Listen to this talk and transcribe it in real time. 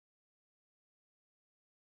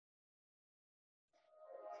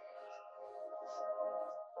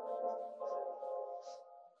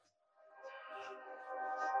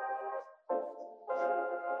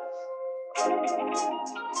Avocado!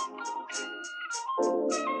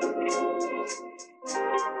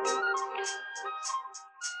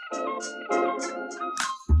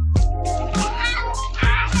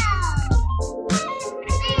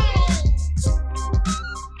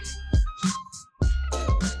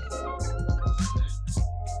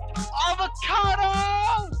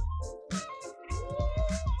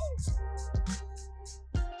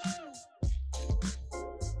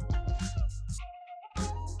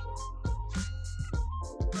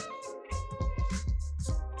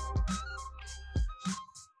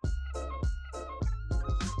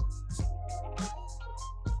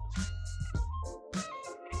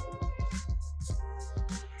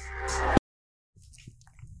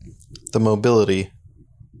 The mobility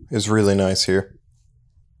is really nice here.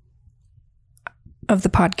 Of the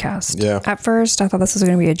podcast. Yeah. At first, I thought this was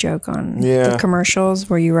going to be a joke on the commercials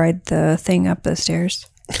where you ride the thing up the stairs.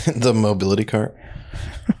 The mobility cart.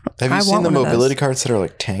 Have you seen the mobility carts that are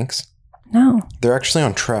like tanks? No. They're actually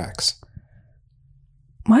on tracks.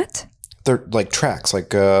 What? They're like tracks,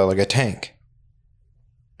 like a tank.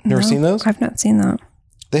 Never seen those? I've not seen that.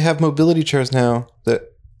 They have mobility chairs now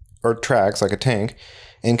that are tracks, like a tank,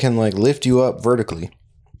 and can like lift you up vertically.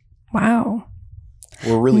 Wow.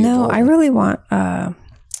 We're really evolving. I really want,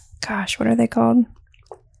 gosh, what are they called?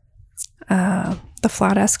 The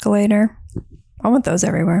flat escalator. I want those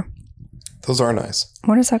everywhere. Those are nice.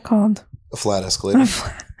 What is that called? A flat escalator.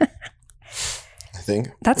 I think.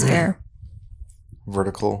 That's fair.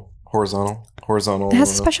 Vertical, horizontal. It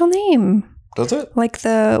has a special name. Does it? Like it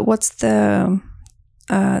starts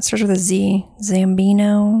with a Z.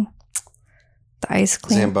 Zambino. The ice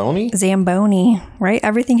cream. Zamboni, right?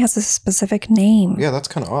 Everything has a specific name. Yeah, that's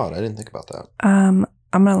kind of odd. I didn't think about that. I'm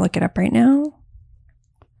going to look it up right now.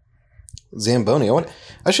 Zamboni.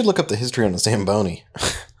 I should look up the history on a Zamboni.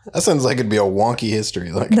 That sounds like it'd be a wonky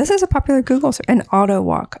history. This is a popular Google search. An auto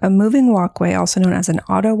walk, a moving walkway, also known as an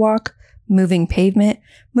auto walk, moving pavement,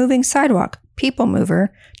 moving sidewalk, people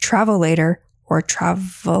mover, travelator, or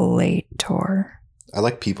travelator. I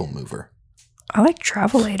like people mover. I like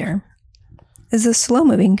travelator. Is a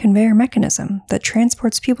slow-moving conveyor mechanism that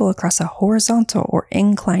transports people across a horizontal or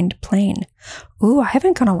inclined plane. Ooh, I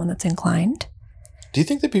haven't gone on one that's inclined. Do you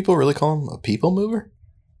think that people really call them a people mover?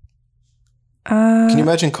 Can you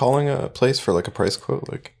imagine calling a place for like a price quote?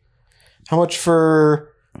 Like, how much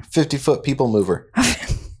for 50-foot people mover?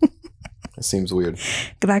 It seems weird.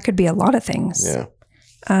 That could be a lot of things. Yeah.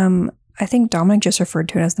 I think Dominic just referred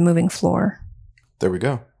to it as the moving floor. There we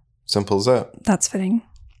go. Simple as that. That's fitting.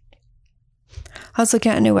 I was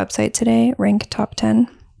looking at a new website today, Rank Top 10,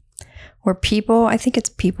 where I think it's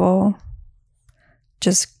people,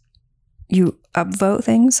 just you upvote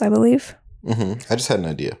things, I believe. Mm-hmm. I just had an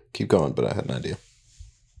idea. Keep going, but I had an idea.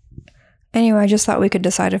 Anyway, I just thought we could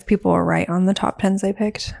decide if people were right on the top 10s they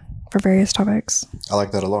picked for various topics. I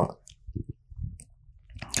like that a lot.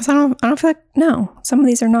 Because I don't feel like, no, some of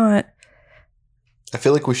these are not. I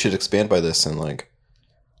feel like we should expand by this and like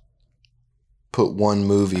put one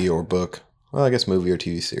movie or book, well, I guess movie or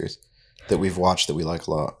TV series that we've watched that we like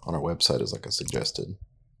a lot on our website as like a suggested.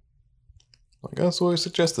 Like, that's what we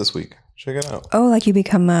suggest this week. Check it out. Oh, like you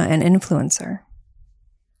become an influencer.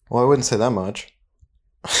 Well, I wouldn't say that much.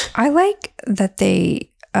 I like that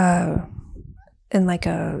they, in like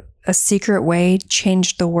a secret way,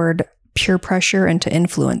 changed the word peer pressure into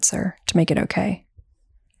influencer to make it okay.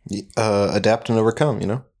 Adapt and overcome, you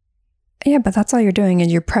know? Yeah, but that's all you're doing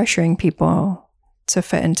is you're pressuring people to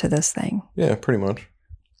fit into this thing. Yeah, pretty much.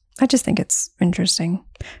 I just think it's interesting.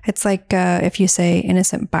 It's like if you say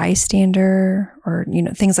innocent bystander or, you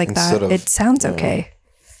know, things like Instead that, it sounds okay.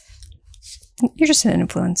 You're just an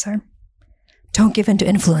influencer. Don't give in to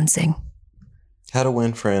influencing. How to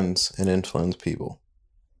win friends and influence people.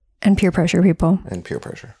 And peer pressure people. And peer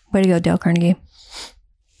pressure. Way to go, Dale Carnegie.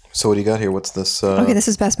 So what do you got here? What's this? Okay, this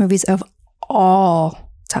is best movies of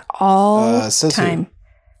all time.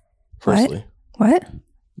 Firstly. What?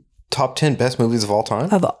 Top 10 best movies of all time?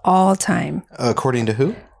 Of all time. According to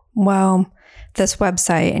who? Well, this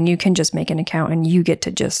website, and you can just make an account and you get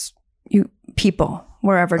to people,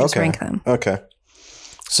 wherever, just rank them. Okay.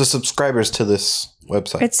 So subscribers to this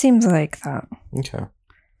website. It seems like that. Okay.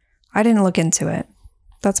 I didn't look into it.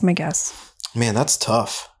 That's my guess. Man, that's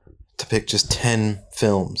tough to pick just 10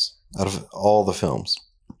 films out of all the films.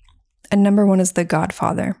 And number one is The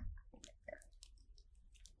Godfather.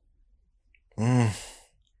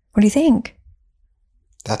 What do you think?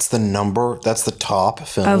 That's the top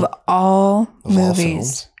film of all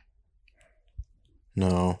movies.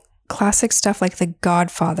 No. classic stuff like The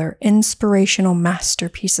Godfather, inspirational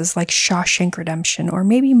masterpieces like Shawshank Redemption, or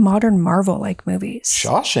maybe modern Marvel-like movies.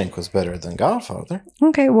 Shawshank was better than Godfather.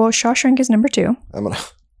 Okay, well, Shawshank is number 2. I'm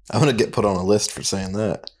gonna get put on a list for saying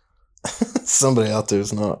that. Somebody out there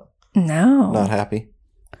is not happy.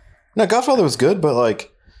 No, Godfather was good, but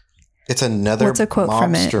like, it's another What's a quote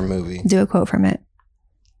mobster from it? movie. Do a quote from it.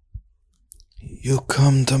 You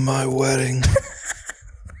come to my wedding.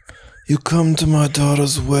 You come to my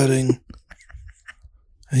daughter's wedding,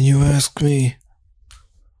 and you ask me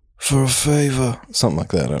for a favor. Something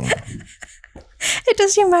like that. I don't know. It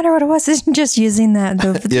doesn't even matter what it was. It's just using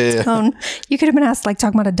the tone. You could have been asked, like,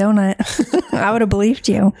 talking about a donut. I would have believed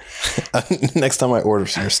you. Next time I order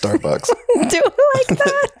some Starbucks. Do it like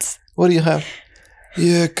that. What do you have?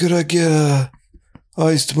 Yeah, could I get a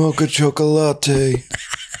iced mocha chocolate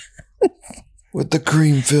with the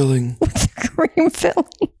cream filling? With the cream filling.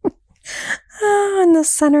 Oh, in the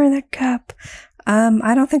center of the cup.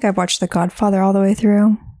 I don't think I've watched The Godfather all the way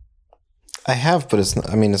through. I have, but it's not.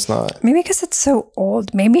 I mean, it's not. Maybe because it's so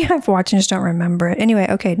old. Maybe I've watched and just don't remember it. Anyway,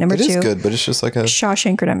 okay, number 2. It is good, but it's just like a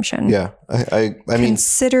Shawshank Redemption. Yeah, I mean,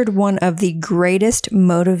 considered one of the greatest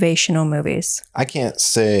motivational movies. I can't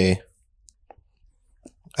say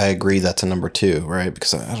I agree that's a number 2, right?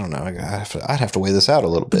 Because I don't know. I'd have to weigh this out a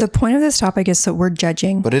little bit. The point of this topic is so we're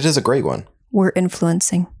judging. But it is a great one. We're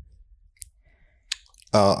influencing.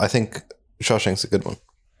 I think Shawshank's a good one.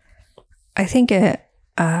 I think it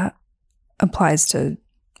applies to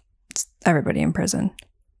everybody in prison.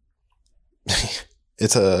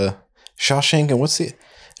 It's a Shawshank, and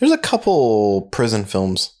there's a couple prison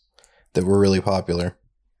films that were really popular.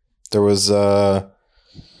 There was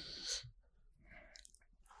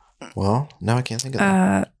well, now I can't think of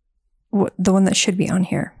that. The one that should be on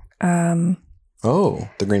here. The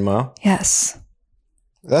Green Mile. Yes,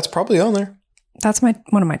 that's probably on there. That's one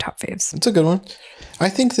of my top faves. It's a good one. I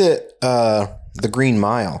think that The Green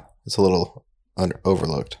Mile is a little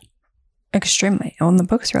overlooked. Extremely. Oh, and the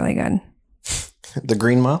book's really good. The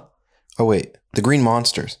Green Mile? Oh, wait. The Green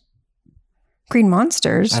Monsters. Green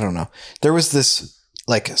Monsters? I don't know. There was this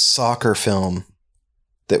like soccer film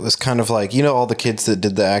that was kind of like, all the kids that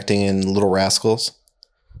did the acting in Little Rascals?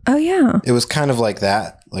 Oh, yeah. It was kind of like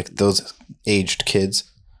that, like those aged kids.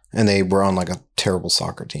 And they were on like a terrible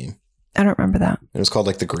soccer team. I don't remember that. It was called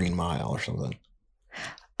like The Green Mile or something.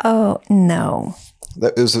 Oh, no.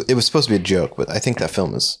 It was supposed to be a joke, but I think that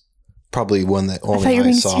film is probably one that only I saw. I thought you were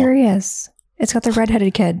being serious. It's got the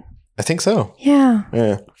redheaded kid. I think so. Yeah.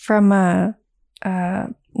 Yeah. From no.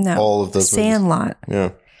 All of those Sandlot.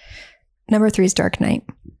 movies. Yeah. Number 3 is Dark Knight.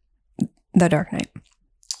 The Dark Knight.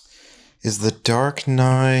 Is The Dark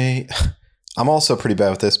Knight... I'm also pretty bad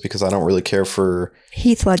with this because I don't really care for...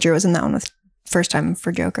 Heath Ledger was in that one with first time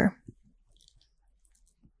for Joker.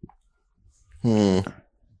 I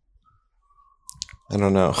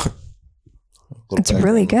don't know. It's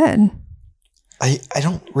really good. I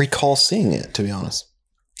don't recall seeing it, to be honest.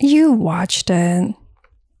 You watched it.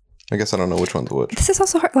 I guess I don't know which one's which. This is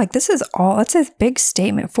also hard. Like, this is all... That's a big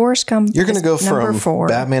statement. Forrest Gump. You're going to go from 4.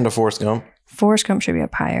 Batman to Forrest Gump? Forrest Gump should be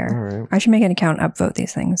up higher. All right. I should make an account, upvote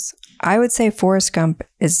these things. I would say Forrest Gump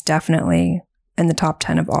is definitely in the top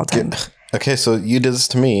 10 of all time. Okay, so you did this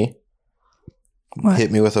to me. What?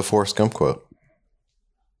 Hit me with a Forrest Gump quote.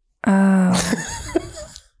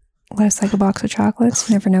 Life's like a box of chocolates.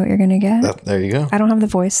 You never know what you're going to get. There you go. I don't have the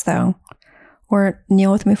voice, though. Or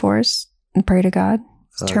kneel with me, Forrest, and pray to God.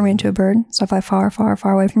 Turn me into a bird so I fly far, far,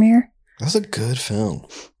 far away from here. That's a good film.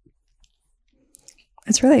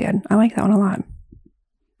 It's really good. I like that one a lot.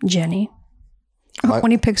 Jenny.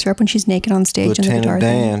 When he picks her up when she's naked on stage in the guitar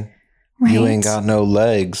Dan, thing. Right. You ain't got no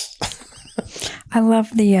legs. I love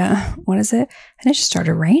the, what is it? And it just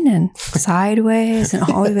started raining sideways and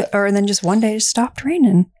all of it. Or then just one day it just stopped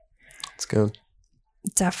raining. It's good.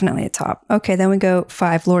 Definitely a top. Okay, then we go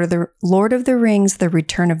 5. Lord of the Rings, The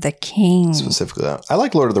Return of the King. Specifically that. I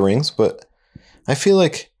like Lord of the Rings, but I feel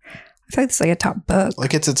like it's like a top book.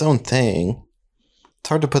 Like it's its own thing. It's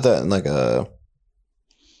hard to put that in like to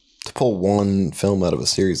pull one film out of a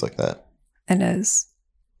series like that. It is.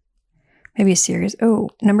 Maybe a series. Oh,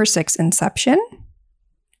 number 6, Inception.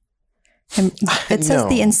 And it says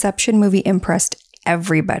the Inception movie impressed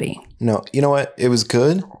everybody. No, you know what? It was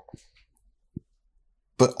good.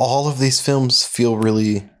 But all of these films feel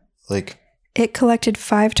really like... It collected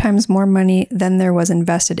 5 times more money than there was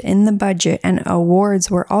invested in the budget, and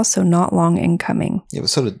awards were also not long in coming. Yeah,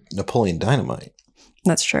 but so did Napoleon Dynamite.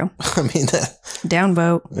 That's true. I mean that.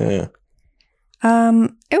 Downvote. Yeah.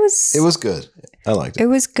 It was good. I liked it. It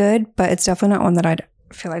was good, but it's definitely not one that I'd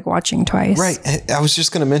feel like watching twice. Right. I was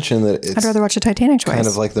just going to mention that I'd rather watch the Titanic twice. kind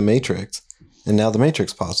of like The Matrix. And now The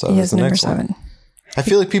Matrix pops up. He as is the number next 7. one. I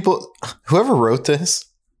feel like whoever wrote this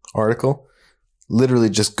article literally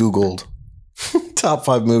just Googled top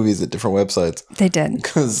 5 movies at different websites. They did.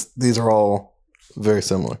 Because these are all very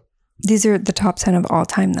similar. These are the top 10 of all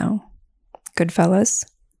time, though. Goodfellas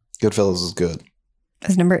Goodfellas is good.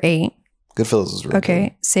 is number 8. Goodfellas is really Okay.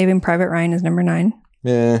 good. Saving Private Ryan is number 9.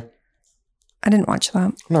 Yeah. I didn't watch that.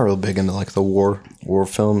 I'm not real big into like the war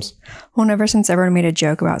films. Well, ever since everyone made a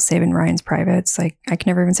joke about Saving Ryan's Privates, like I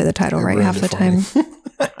can never even say the title right half the time.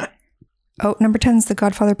 Oh, number 10 is The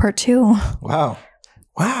Godfather Part 2. Wow.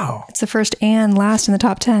 It's the first and last in the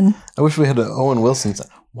top 10. I wish we had an Owen Wilson.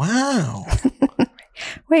 Wow.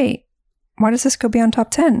 Wait, why does this go beyond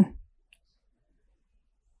top 10?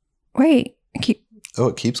 Wait,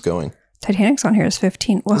 It keeps going. Titanic's on here is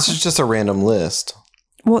 15. Well, This is just a random list.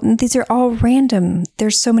 well, these are all random.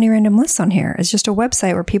 There's so many random lists on here. It's just a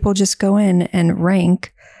website where people just go in and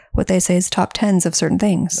rank what they say is top 10s of certain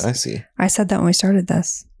things. I see. I said that when we started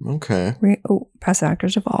this. Okay. Best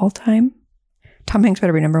actors of all time. Tom Hanks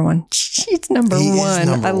better be number 1. He's number He is 1.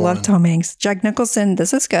 number I love 1. Tom Hanks. Jack Nicholson.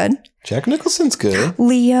 This is good. Jack Nicholson's good.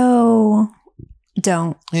 Leo.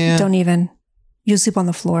 Don't even. You sleep on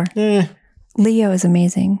the floor. Eh, Leo is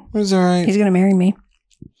amazing. he's all right. He's going to marry me.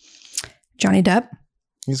 Johnny Depp.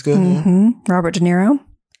 He's good. Yeah. Mm-hmm. Robert De Niro.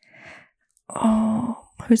 Oh,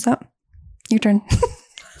 who's that? Your turn.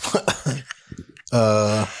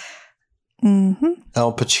 Mm-hmm.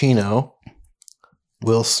 Al Pacino.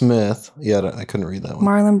 Will Smith. Yeah, I couldn't read that one.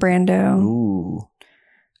 Marlon Brando. Ooh.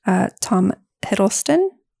 Tom Hiddleston.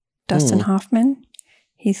 Dustin Hoffman.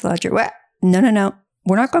 Heath Ledger. What? No.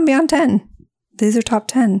 We're not going beyond 10. These are top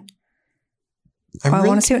 10. I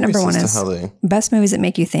want to see what number 1 is. Best movies that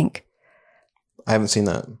make you think. I haven't seen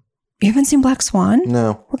that. You haven't seen Black Swan?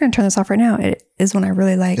 No. We're going to turn this off right now. It is one I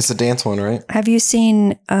really like. It's a dance one, right? Have you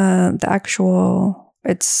seen the actual,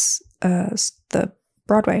 it's the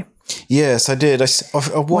Broadway? Yes, I did. I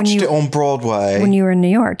watched it on Broadway. When you were in New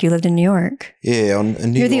York. You lived in New York. Yeah, on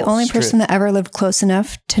New You're the York only Strip. person that ever lived close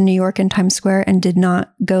enough to New York and Times Square and did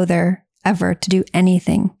not go there ever to do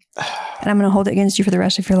anything. And I'm going to hold it against you for the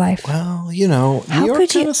rest of your life. Well, New York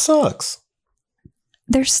kind of sucks.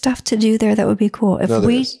 There's stuff to do there that would be cool. If No,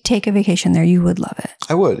 we take a vacation there, you would love it.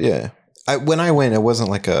 I would, yeah. When I went, it wasn't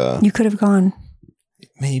like a... You could have gone.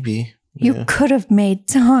 Maybe. You Yeah. could have made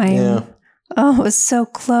time. Yeah. Oh, it was so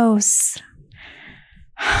close.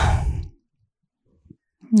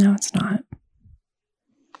 No, it's not.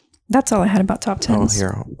 That's all I had about top 10s. Oh,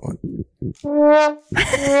 here.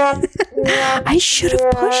 I should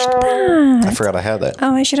have pushed that. I forgot I had that.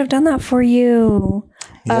 Oh, I should have done that for you.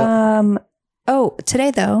 Yep.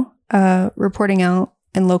 Today though, reporting out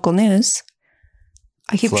in local news,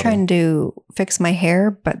 I keep Flooding. trying to fix my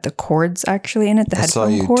hair, but the cord's actually in it, the I saw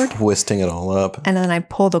headphone you cord. twisting it all up. And then I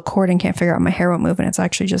pull the cord and can't figure out my hair won't move, and it's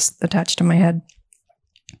actually just attached to my head.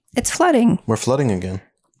 It's flooding. We're flooding again.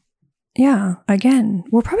 Yeah, again.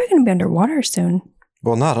 We're probably going to be underwater soon.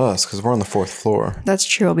 Well, not us, because we're on the 4th floor. That's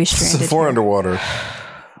true. I'll be So stranded. if we're here. underwater,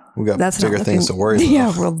 we got That's bigger not things to looking- worry about.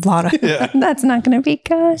 Yeah, we're a lot of. Yeah. That's not going to be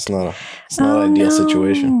good. It's not an ideal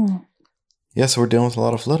situation. No. Yeah, so we're dealing with a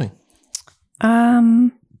lot of flooding.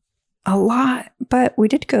 A lot, but we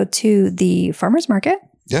did go to the farmer's market.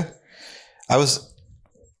 Yeah. I was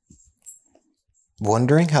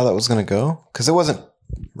wondering how that was going to go, because it wasn't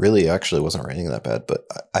raining that bad, but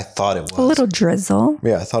I thought it was. A little drizzle.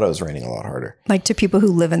 Yeah, I thought it was raining a lot harder. Like to people who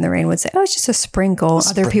live in the rain would say, oh, it's just a sprinkle.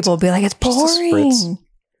 Other spritz. people would be like, it's Just a spritz. pouring.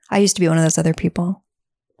 I used to be one of those other people.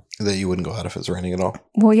 That you wouldn't go out if it was raining at all.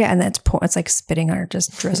 Well, yeah, and it's like spitting or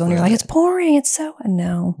just drizzle. And you're like, it's pouring. It's so,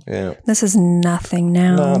 no. Yeah. This is nothing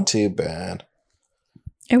now. Not too bad.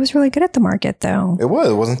 It was really good at the market, though. It was.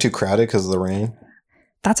 It wasn't too crowded because of the rain.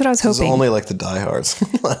 That's what I was It was hoping. only like the diehards.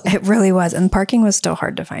 It really was. And parking was still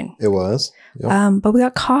hard to find. It was. Yep. But we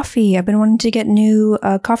got coffee. I've been wanting to get new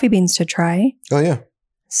coffee beans to try. Oh, yeah.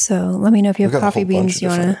 So let me know if you We've have got a coffee whole bunch beans of you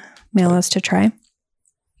want to different mail us to try.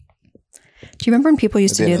 Do you remember when people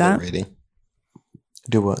used to do that? Rating.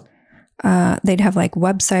 Do what? They'd have like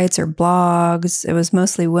websites or blogs. It was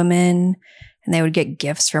mostly women, and they would get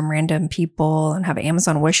gifts from random people and have an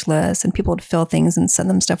Amazon wish list, and people would fill things and send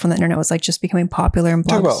them stuff from the internet. It was like just becoming popular in blogs.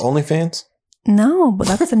 Talk about OnlyFans? No, but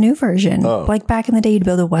that's the new version. Oh. Like back in the day, you'd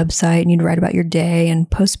build a website and you'd write about your day and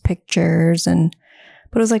post pictures,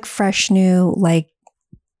 but it was like fresh, new, like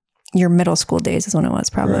your middle school days is when it was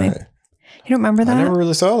probably. Right. You don't remember that? I never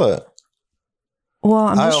really saw that. Well,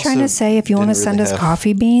 I'm just trying to say, if you want to send us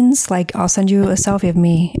coffee beans, like I'll send you a selfie of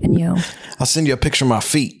me and you. I'll send you a picture of my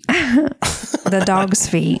feet. the dog's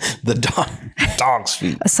feet. The dog's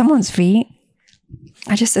feet. Someone's feet.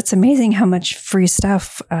 It's amazing how much free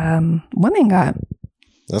stuff women got.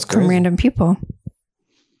 That's crazy. From random people.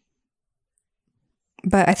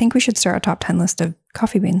 But I think we should start a top 10 list of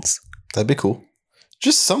coffee beans. That'd be cool.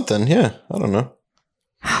 Just something. Yeah. I don't know.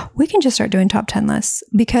 We can just start doing top 10 lists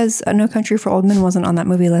because No Country for Old Men wasn't on that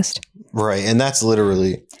movie list. Right. And that's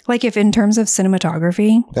literally. Like if in terms of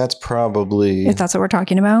cinematography. That's probably. If that's what we're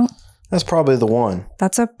talking about. That's probably the one.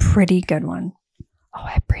 That's a pretty good one. Oh,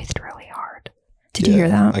 I breathed really hard. Did you hear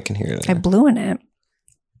that? I can hear it. I blew in it.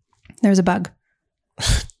 There's a bug.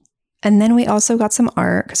 And then we also got some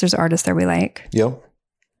art because there's artists there we like. Yep.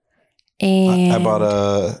 And I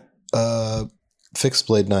bought a fixed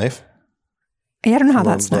blade knife. Yeah, I don't know how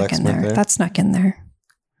that snuck in there. That snuck in there.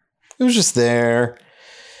 It was just there.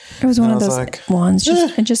 It was one of those ones.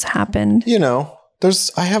 It just happened. You know,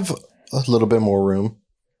 I have a little bit more room.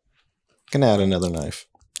 Can add another knife.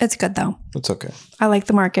 It's good though. It's okay. I like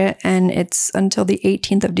the market, and it's until the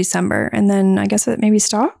 18th of December, and then I guess it maybe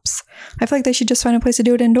stops. I feel like they should just find a place to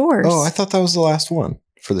do it indoors. Oh, I thought that was the last one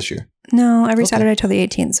for this year. No, every Saturday till the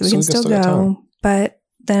 18th, so we can still go. But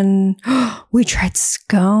then we tried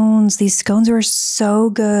scones. These scones were so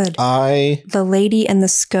good. The Lady and the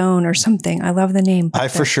Scone or something. I love the name. I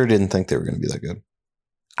for sure didn't think they were going to be that good.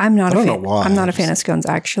 I'm not a fan of scones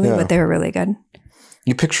actually, but they were really good.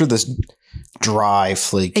 You picture this dry,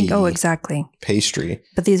 flaky. Oh, exactly. Pastry.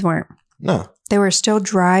 But these weren't. No. They were still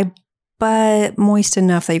dry, but moist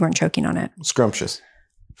enough that you weren't choking on it. Scrumptious.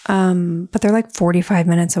 But they're like 45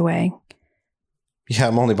 minutes away. Yeah,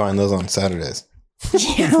 I'm only buying those on Saturdays.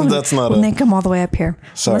 Yeah, that's not when they come all the way up here.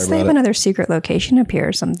 Sorry, unless they have another secret location up here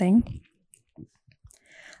or something.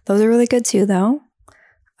 Those are really good too, though.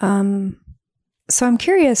 So I'm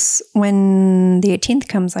curious when the 18th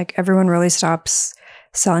comes, like everyone really stops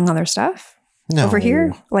selling all their stuff over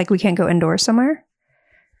here. Like we can't go indoors somewhere.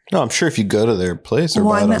 No, I'm sure if you go to their place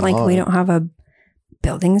or I meant like we don't have a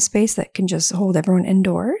building space that can just hold everyone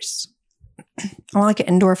indoors. I want like an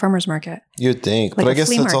indoor farmer's market. You'd think. Like but I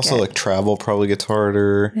guess that's also like travel probably gets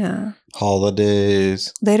harder. Yeah.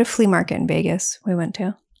 Holidays. They had a flea market in Vegas we went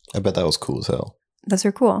to. I bet that was cool as hell. Those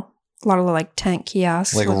are cool. A lot of like tent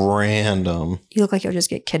kiosks. Like random. You look like you'll just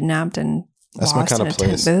get kidnapped and that's my kind of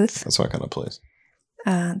place. Tent booth. That's my kind of place.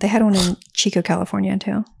 They had one in Chico, California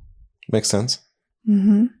too. Makes sense.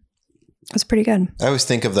 Mm-hmm. It was pretty good. I always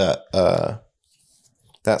think of that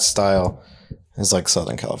style as like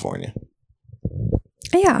Southern California.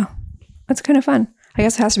 Yeah. That's kind of fun. I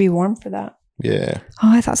guess it has to be warm for that. Yeah.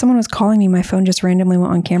 Oh, I thought someone was calling me. My phone just randomly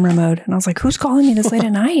went on camera mode. And I was like, who's calling me this late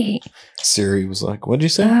at night? Siri was like, what'd you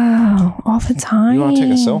say? Oh, all the time. You want to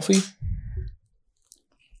take a selfie?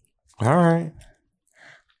 All right.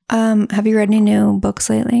 Have you read any new books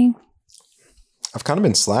lately? I've kind of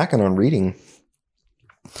been slacking on reading.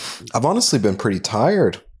 I've honestly been pretty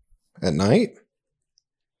tired at night.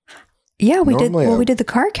 Yeah, we did the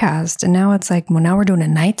car cast, and now it's like, well, now we're doing a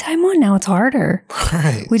nighttime one. Now it's harder.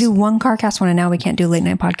 Right. We do one car cast one, and now we can't do late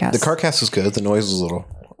night podcasts. The car cast was good. The noise was a little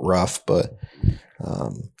rough, but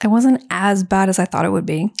it wasn't as bad as I thought it would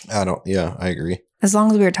be. Yeah, I agree. As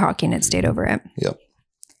long as we were talking, it stayed over it. Yep.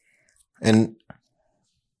 And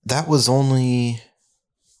that was that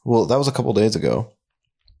was a couple days ago.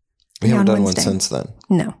 We haven't done one since then.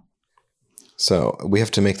 No. So we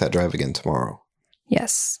have to make that drive again tomorrow.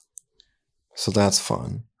 Yes. So that's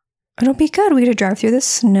fun. It'll be good. We get to drive through the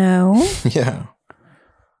snow. Yeah.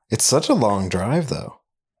 It's such a long drive, though.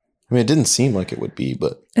 I mean, it didn't seem like it would be,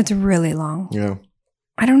 but... It's really long. Yeah.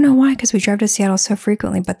 I don't know why, because we drive to Seattle so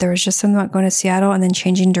frequently, but there was just something about going to Seattle and then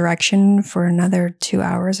changing direction for another 2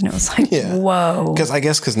 hours, and it was like, whoa.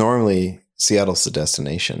 Because normally Seattle's the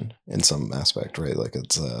destination in some aspect, right? Like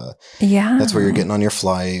it's... yeah. That's where you're getting on your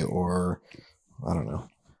flight, or... I don't know.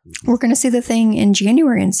 We're going to see the thing in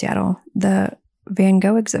January in Seattle, the Van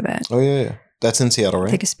Gogh exhibit. Oh, yeah. That's in Seattle, right?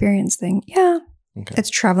 The experience thing. Yeah. Okay. It's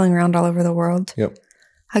traveling around all over the world. Yep.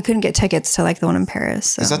 I couldn't get tickets to like the one in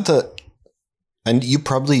Paris. So. Is that and you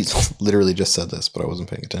probably literally just said this, but I wasn't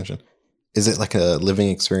paying attention. Is it like a living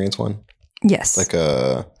experience one? Yes. Like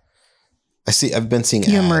I've been seeing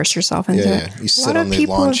you ads. Immerse yourself into it. Yeah. You sit on the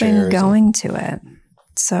lawn chairs. A lot of people have been going to it.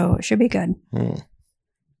 So it should be good.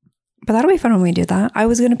 But that'll be fun when we do that. I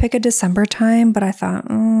was going to pick a December time, but I thought,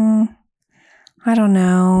 I don't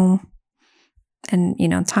know. And,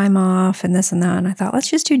 time off and this and that. And I thought, let's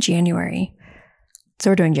just do January. So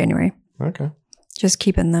we're doing January. Okay. Just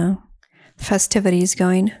keeping the festivities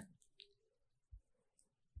going.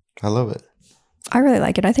 I love it. I really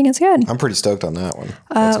like it. I think it's good. I'm pretty stoked on that one.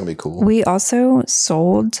 That's going to be cool. We also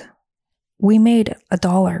we made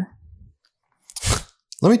 $1.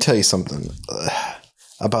 Let me tell you something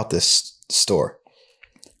about this store.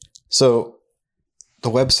 So the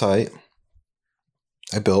website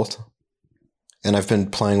I built, and I've been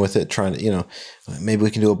playing with it, trying to, maybe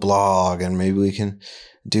we can do a blog and maybe we can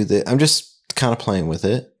do the, I'm just kind of playing with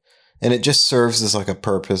it. And it just serves as like a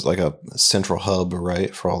purpose, like a central hub,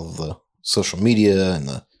 right? For all of the social media and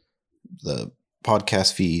the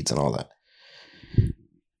podcast feeds and all that.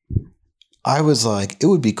 I was like, it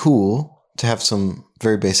would be cool to have some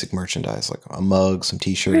very basic merchandise, like a mug, some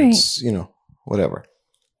t-shirts, whatever.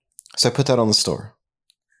 So I put that on the store.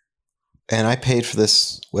 And I paid for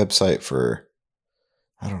this website for,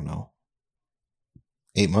 I don't know,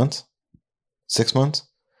 8 months? 6 months?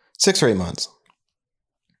 6 or 8 months.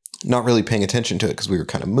 Not really paying attention to it because we were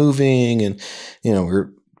kind of moving and, we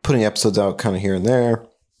were putting episodes out kind of here and there.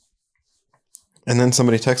 And then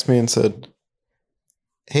somebody texted me and said,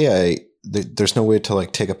 hey, there's no way to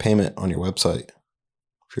like take a payment on your website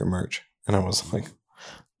for your merch. And I was like,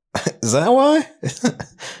 is that why?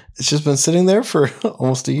 It's just been sitting there for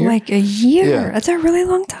almost a year. Like a year. Yeah. That's a really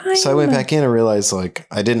long time. So I went back in and realized like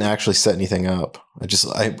I didn't actually set anything up.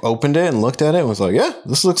 I opened it and looked at it and was like, yeah,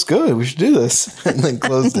 this looks good. We should do this. And then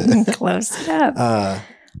closed it. Closed it up.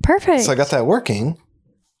 Perfect. So I got that working.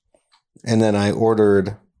 And then I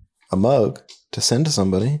ordered a mug to send to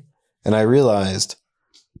somebody. And I realized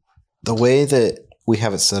the way that we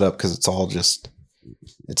have it set up, because it's all just,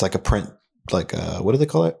 it's like a print, like what do they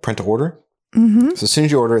call it? Print to order. Mm-hmm. So as soon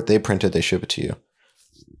as you order it, they print it, they ship it to you.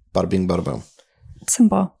 Bada bing, bada boom.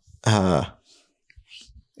 Simple.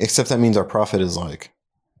 Except that means our profit is like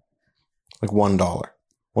 $1.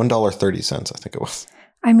 $1.30, I think it was.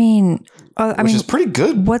 I mean, which is pretty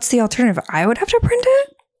good. What's the alternative? I would have to print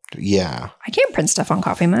it? Yeah. I can't print stuff on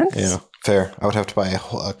coffee mugs. Yeah, fair. I would have to buy a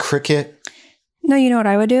Cricut. No, you know what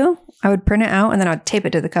I would do? I would print it out and then I'd tape it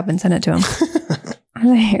to the cup and send it to him.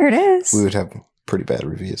 Here it is. We would have pretty bad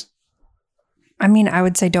reviews. I mean, I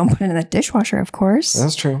would say don't put it in the dishwasher, of course.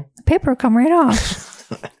 That's true. The paper will come right off.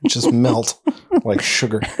 Just melt like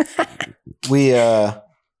sugar. But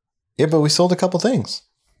we sold a couple things.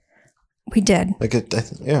 We did. Like,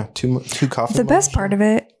 two coffee. The best part of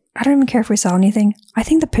it, I don't even care if we sell anything. I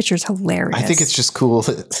think the picture's hilarious. I think it's just cool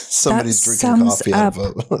that somebody's drinking coffee out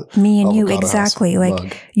of a me and you, Avocado exactly. House Like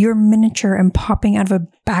mug. you're miniature and popping out of a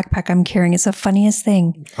backpack I'm carrying. It's the funniest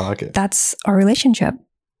thing. I like it. That's our relationship.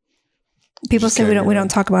 People Just say we carrying don't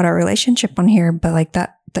talk about our relationship on here, but like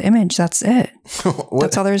that, the image, that's it.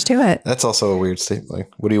 That's all there is to it. That's also a weird statement.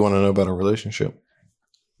 Like, what do you want to know about our relationship?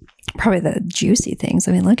 Probably the juicy things.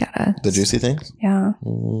 I mean, look at us. The juicy things? Yeah.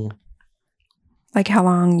 Like how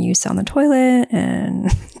long you sit on the toilet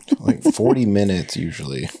and like 40 minutes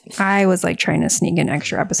usually. I was like trying to sneak in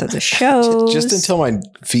extra episodes of shows. Just until my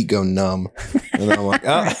feet go numb. And then I'm like,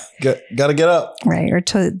 gotta get up. Right. Or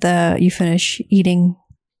till you finish eating.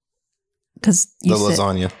 Because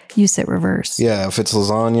lasagna. You sit reverse. Yeah, if it's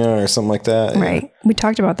lasagna or something like that. Right. Yeah. We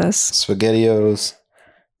talked about this. SpaghettiOs.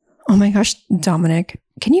 Oh my gosh, Dominic,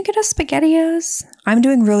 can you get us SpaghettiOs? I'm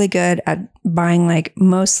doing really good at buying like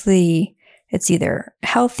mostly it's either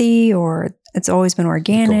healthy or it's always been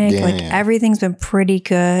organic. Like everything's been pretty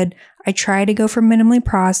good. I try to go for minimally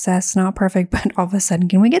processed, not perfect, but all of a sudden,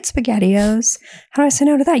 can we get SpaghettiOs? How do I say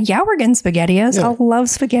no to that? Yeah, we're getting SpaghettiOs. Yeah. I love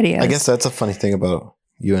SpaghettiOs. I guess that's a funny thing about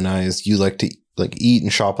you and I is you like to eat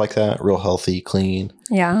and shop like that, real healthy, clean.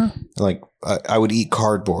 Yeah. Like I would eat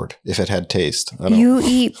cardboard if it had taste. You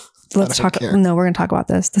eat. Let's talk. No, we're going to talk about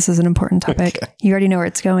this. This is an important topic. Okay. You already know where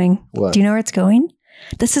it's going. What? Do you know where it's going?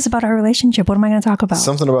 This is about our relationship. What am I going to talk about?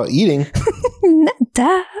 Something about eating.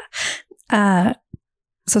 Duh.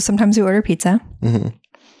 So sometimes we order pizza. Mm-hmm.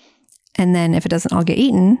 And then if it doesn't all get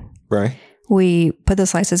eaten, right, we put the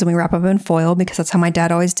slices and we wrap them in foil because that's how my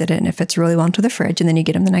dad always did it. And if it's really well into the fridge, and then you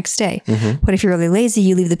get them the next day. Mm-hmm. But if you're really lazy,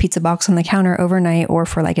 you leave the pizza box on the counter overnight or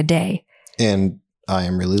for like a day. And I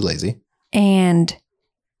am really lazy. And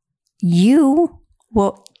you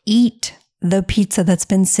will eat the pizza that's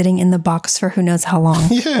been sitting in the box for who knows how long.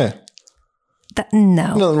 Yeah.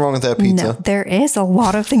 No. Nothing wrong with that pizza. No, there is a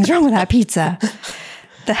lot of things wrong with that pizza.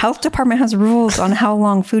 The health department has rules on how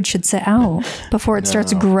long food should sit out before it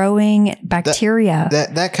starts growing bacteria.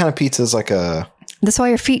 That kind of pizza is like a... That's why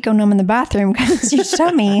your feet go numb in the bathroom, because your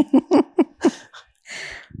tummy.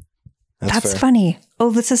 That's funny. Oh,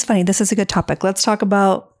 this is funny. This is a good topic. Let's talk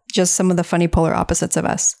about just some of the funny polar opposites of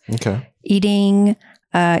us. Okay. Eating.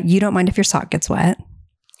 You don't mind if your sock gets wet.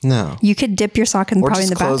 No. You could dip your sock in probably in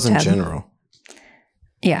the bathtub. Or just clothes in general.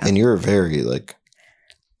 Yeah. And you're very like...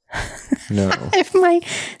 No. If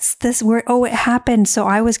it happened. So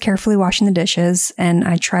I was carefully washing the dishes and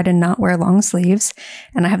I try to not wear long sleeves.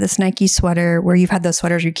 And I have this Nike sweater where you've had those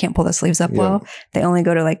sweaters, you can't pull the sleeves up well. They only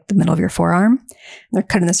go to like the middle of your forearm. They're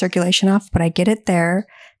cutting the circulation off, but I get it there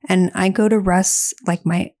and I go to rest like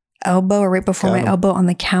my elbow or right before my elbow on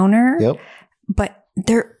the counter. Yep. But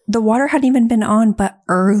the water hadn't even been on, but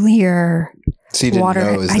earlier so you didn't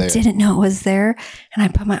know it was there. I didn't know it was there. And I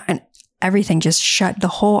put everything just shut. The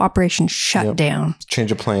whole operation shut down.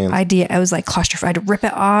 Change of plans. I was like claustrophobic. I had to rip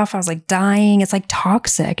it off. I was like dying. It's like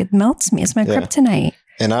toxic. It melts me. It's my kryptonite.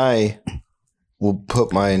 And I will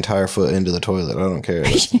put my entire foot into the toilet. I don't care.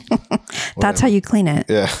 That's how you clean it.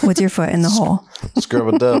 Yeah. With your foot in the hole.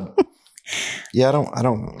 Scrub a dub. Yeah, I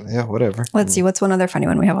don't. Yeah, whatever. Let's see. What's one other funny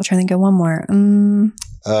one we have? I'll try to think of one more.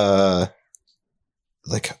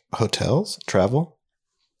 Like hotels, travel.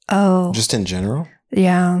 Oh. Just in general.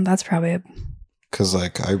 Yeah, that's probably it. Because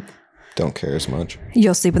like I don't care as much.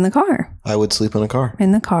 You'll sleep in the car. I would sleep in a car.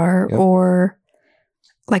 In the car, or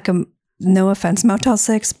like no offense, Motel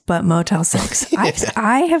 6, but Motel 6.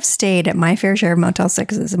 I have stayed at my fair share of Motel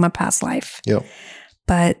 6s in my past life. Yep.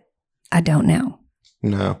 But I don't now.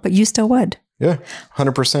 No. But you still would. Yeah,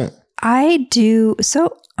 100%. I do.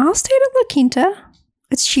 So I'll stay at La Quinta.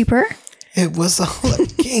 It's cheaper. It was a La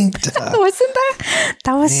Quinta. Wasn't that?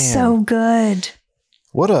 That was so good.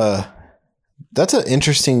 That's an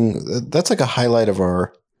interesting, that's like a highlight of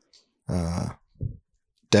our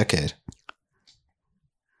decade.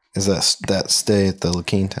 Is that stay at the La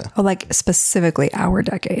Quinta. Oh, like specifically our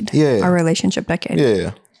decade. Yeah. Our relationship decade.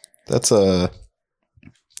 Yeah. That's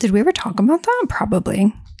Did we ever talk about that?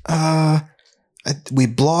 Probably. We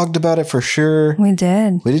blogged about it for sure. We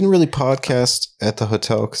did. We didn't really podcast at the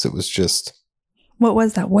hotel because it was just. What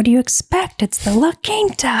was that? What do you expect? It's the La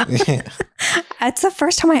Quinta. Yeah. It's the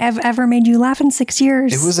first time I've ever made you laugh in 6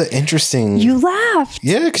 years. It was an interesting. You laughed.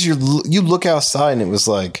 Yeah, because you look outside and it was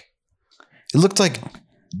like, it looked like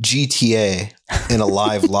GTA in a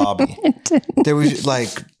live lobby. There was like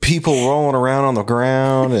people rolling around on the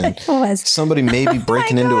ground and somebody maybe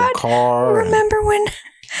breaking into a car. Remember when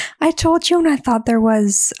I told you and I thought there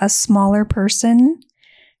was a smaller person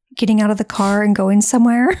getting out of the car and going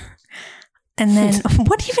somewhere? And then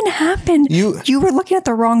what even happened? You were looking at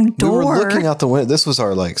the wrong door. We were looking out the window. This was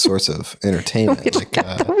our like source of entertainment.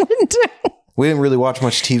 We didn't really watch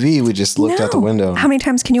much TV. We just looked out the window. How many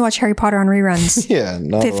times can you watch Harry Potter on reruns? Yeah,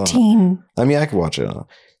 not 15. I mean, I could watch it.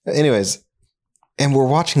 Anyways, and we're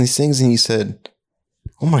watching these things and you said,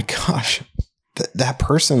 oh my gosh, that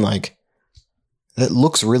person, like, that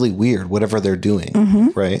looks really weird, whatever they're doing. Mm-hmm.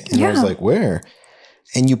 Right? And I was like, where?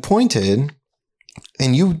 And you pointed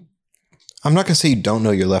and I'm not going to say you don't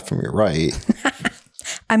know your left from your right.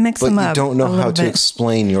 I mix them up. But you don't know how to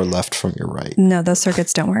explain your left from your right. No, those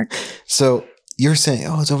circuits don't work. So you're saying,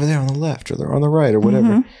 oh, it's over there on the left or they're on the right or whatever.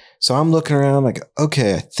 Mm-hmm. So I'm looking around like,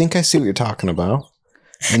 okay, I think I see what you're talking about.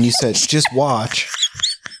 And you said, just watch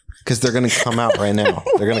because they're going to come out right now.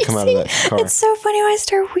 They're going to come out of that car. It's so funny when I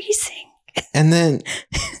start wheezing. And then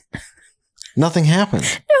nothing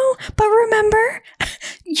happened. No, but remember,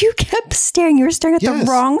 you kept staring. You were staring at the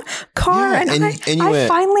wrong car. Yeah, and I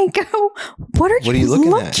finally go, what are you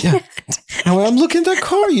looking at? Yeah. I'm looking at that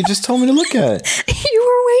car. You just told me to look at it. You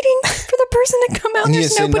were waiting for the person to come out.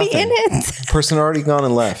 There's nobody in it. Person already gone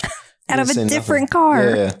and left. Out of a different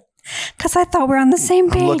car. Yeah. Because I thought we were on the same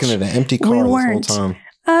page. I'm looking at an empty car this whole time.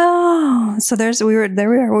 Oh, so we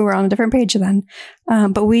were on a different page then.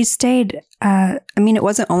 But we stayed, it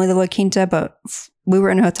wasn't only the La Quinta, but we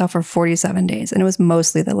were in a hotel for 47 days and it was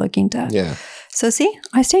mostly the La Quinta. Yeah. So see,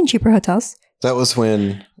 I stayed in cheaper hotels. That was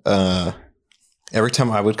when, every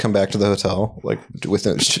time I would come back to the hotel, like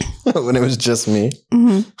when it was just me.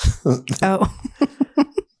 Mm-hmm. Oh,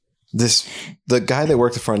 the guy that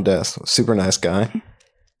worked the front desk, super nice guy.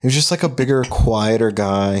 He was just like a bigger, quieter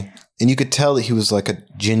guy. And you could tell that he was like a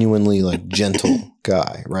genuinely like gentle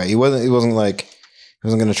guy, right? He wasn't going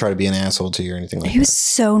to try to be an asshole to you or anything like that. He was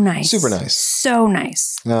so nice. Super nice. So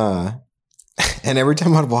nice. And every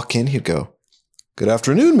time I'd walk in, he'd go, "Good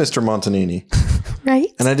afternoon, Mr. Montanini." Right.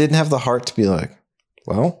 And I didn't have the heart to be like,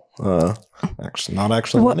 well, actually, not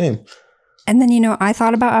actually my name. And then, I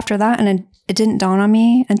thought about after that and it didn't dawn on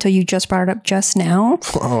me until you just brought it up just now.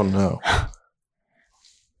 Oh, no.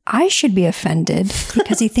 I should be offended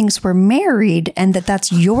because he thinks we're married and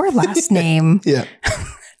that's your last name. Yeah.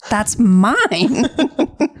 That's mine.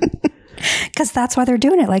 Because that's why they're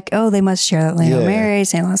doing it. Like, oh, they must share that married,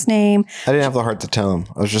 same last name. I didn't have the heart to tell him.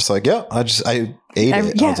 I was just like, yeah, I ate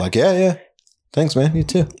it. Yeah. I was like, yeah. Thanks, man. You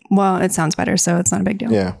too. Well, it sounds better, so it's not a big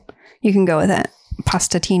deal. Yeah. You can go with it.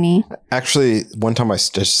 pastatini. Actually, one time I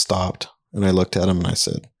just stopped and I looked at him and I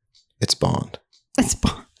said, "It's Bond. It's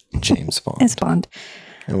Bond. James Bond." It's Bond.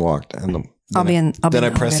 And walked. And Then I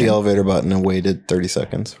pressed the elevator button and waited 30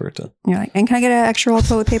 seconds for it to. You're like, and can I get an extra roll of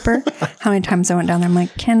toilet paper? How many times I went down there? I'm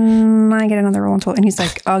like, can I get another roll of toilet? And he's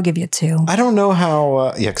like, I'll give you 2. I don't know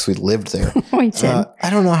how. Yeah, because we lived there. We did. I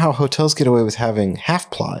don't know how hotels get away with having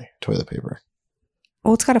half-ply toilet paper.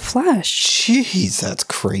 Well, it's got a flush. Jeez, that's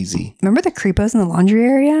crazy. Remember the creepos in the laundry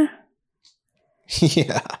area?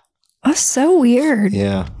 Yeah. That's so weird.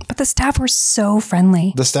 Yeah. But the staff were so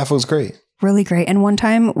friendly. The staff was great. Really great. And one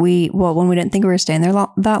time when we didn't think we were staying there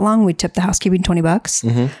that long, we tipped the housekeeping $20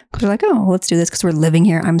 because we're like, oh, let's do this because we're living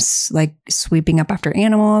here. I'm like sweeping up after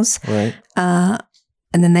animals. Right.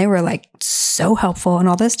 And then they were like so helpful and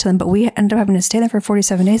all this to them, but we ended up having to stay there for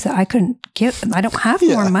 47 days that I couldn't give. I don't have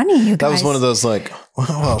more money, you guys. That was one of those like,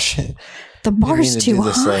 well, shit. The bar's too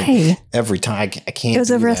high. Like, every time I can't. It was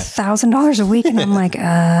over $1,000 a week, and I'm like,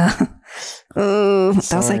 that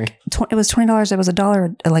was like it was $20. It was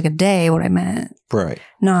 $1 like a day. What I meant, right?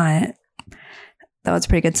 Not. That was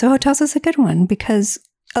pretty good. So hotels is a good one because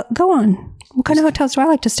go on. What kind of hotels do I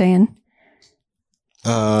like to stay in?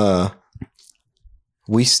 I'm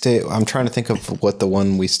trying to think of what the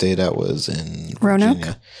one we stayed at was in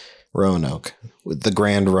Virginia. Roanoke. With the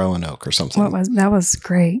Grand Roanoke or something. That was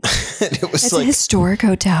great. It's like a historic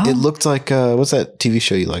hotel. It looked like what's that TV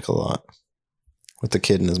show you like a lot with the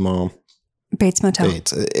kid and his mom? Bates Motel.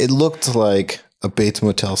 Bates. It looked like a Bates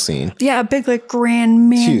Motel scene. Yeah, a big like grand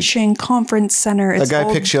mansion conference center. A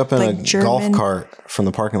guy picks you up in a golf cart from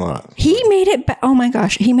the parking lot. He made it back. Oh my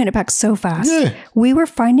gosh, he made it back so fast. Yeah. We were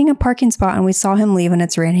finding a parking spot and we saw him leave and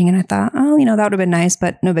it's raining. And I thought, oh, that would have been nice,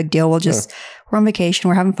 but no big deal. We're on vacation.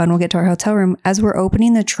 We're having fun. We'll get to our hotel room. As we're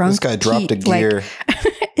opening the trunk, this guy dropped a gear.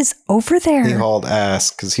 Is over there. He hauled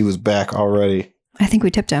ass because he was back already. I think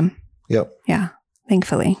we tipped him. Yep. Yeah.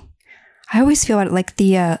 Thankfully. I always feel like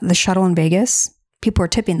the shuttle in Vegas, people are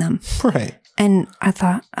tipping them. Right. And I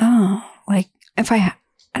thought, oh, like if I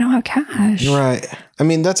don't have cash. Right. I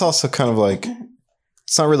mean, that's also kind of like,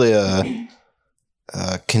 it's not really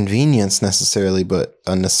a convenience necessarily, but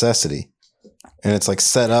a necessity. And it's like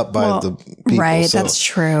set up by the people. Right. So, that's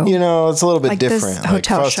true. It's a little bit like different. This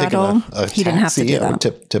hotel shuttle, he didn't have to do that. I would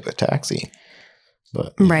tip a taxi.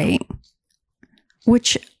 But right.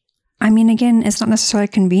 Which, I mean, again, it's not necessarily a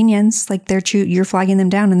convenience. Like you're flagging them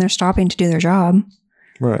down and they're stopping to do their job.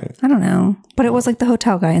 Right. I don't know. But it was like the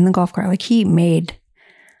hotel guy in the golf cart. Like he made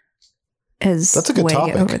his That's a good way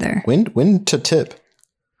topic. Over there. When to tip?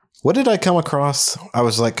 What did I come across? I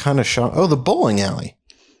was like kind of shocked. Oh, the bowling alley.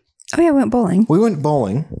 Oh yeah, we went bowling. We went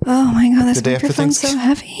bowling. Oh my god, the day after microphone's so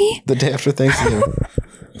heavy. The day after Thanksgiving.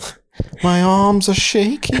 My arms are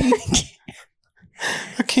shaking.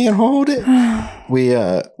 I can't hold it. We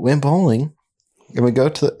went bowling, and we go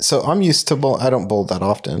to. So I'm used to bowl. I don't bowl that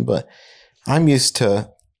often, but I'm used to.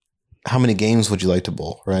 How many games would you like to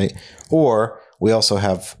bowl, right? Or we also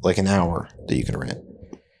have like an hour that you can rent.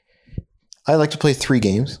 I like to play 3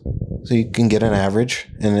 games, so you can get an average.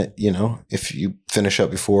 And if you finish up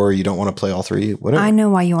before, you don't want to play all 3, whatever. I know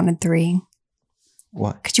why you wanted 3.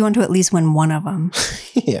 What? Because you want to at least win one of them.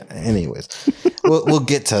 Yeah. Anyways, we'll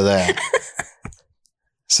get to that.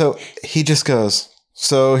 So he just goes.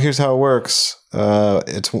 So here's how it works.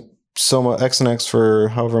 It's so much X and X for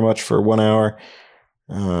however much for 1 hour.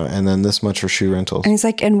 And then this much for shoe rentals. And he's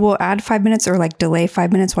like, and we'll add 5 minutes or like delay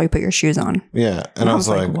 5 minutes while you put your shoes on. Yeah. And I was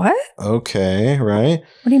like, what? Okay, right.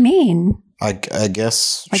 What do you mean? I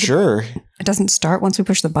guess, like sure. It doesn't start once we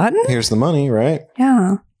push the button? Here's the money, right?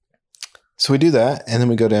 Yeah. So we do that and then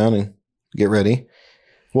we go down and get ready.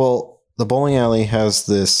 Well, the bowling alley has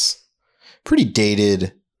this pretty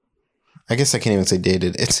dated, I guess I can't even say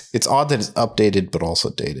dated. It's odd that it's updated, but also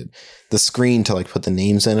dated. The screen to like put the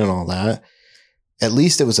names in and all that. At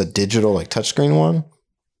least it was a digital, like touchscreen one,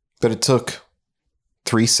 but it took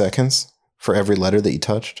 3 seconds for every letter that you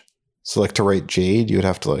touched. So, like to write Jade, you would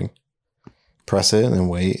have to like press it and then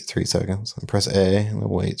wait 3 seconds, and press A and then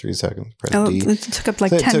wait 3 seconds. Press D. It took up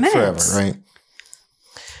like 10 minutes. It took forever, right?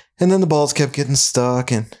 And then the balls kept getting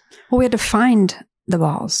stuck, and we had to find the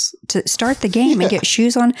balls to start the game and get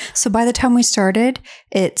shoes on. So by the time we started,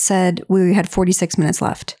 it said we had 46 minutes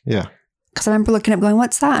left. Yeah. Because I remember looking up going,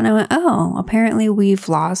 what's that? And I went, oh, apparently we've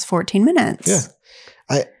lost 14 minutes.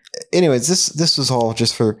 Yeah. Anyways, this was all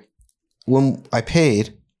just for when I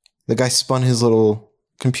paid, the guy spun his little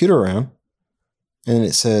computer around and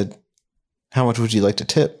it said, how much would you like to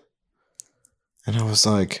tip? And I was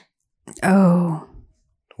like, oh,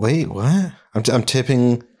 wait, what? I'm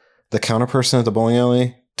tipping the counter person at the bowling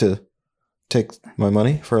alley to take my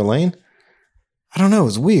money for a lane? I don't know.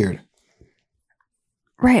 It's weird.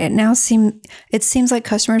 Right. It seems like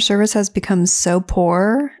customer service has become so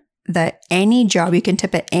poor that any job, you can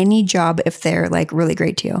tip at any job if they're like really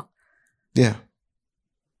great to you. Yeah.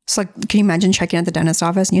 It's like, can you imagine checking at the dentist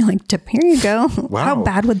office and you're like, tip, here you go. Wow. How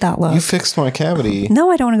bad would that look? You fixed my cavity.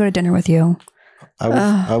 No, I don't want to go to dinner with you.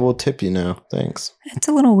 I will tip you now. Thanks. It's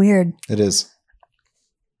a little weird. It is.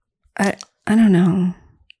 I don't know.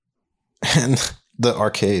 And the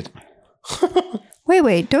arcade.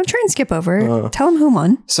 Wait. Don't try and skip over. Tell them who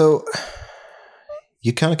won. So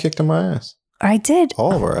you kind of kicked in my ass. I did.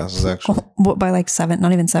 All of our asses, actually. By like 7,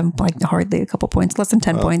 not even 7, like hardly a couple points, less than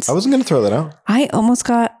 10 points. I wasn't going to throw that out. I almost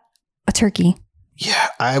got a turkey. Yeah,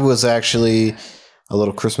 I was actually a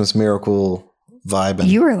little Christmas miracle vibing.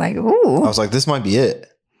 You were like, ooh. I was like, this might be it.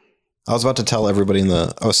 I was about to tell everybody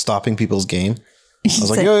I was stopping people's game. I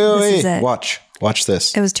was like, yo, hey, watch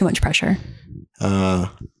this. It was too much pressure.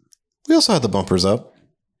 We also had the bumpers up.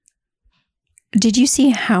 Did you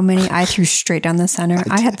see how many I threw straight down the center?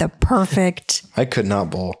 I had the perfect. I could not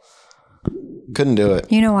bowl. Couldn't do it.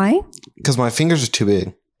 You know why? Because my fingers are too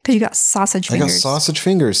big. Because you got sausage fingers. I got sausage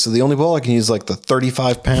fingers. So the only ball I can use is like the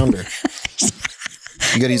 35 pounder.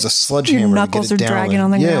 You got to use a sledgehammer. Your knuckles to get it are down dragging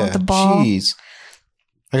on the ground with the ball. Jeez.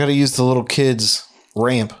 I got to use the little kid's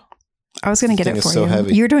ramp. I was going to get it for so you.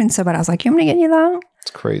 Heavy. You're doing so bad. I was like, you want me to get you that?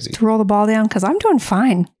 It's crazy. To roll the ball down? Because I'm doing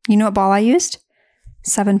fine. You know what ball I used?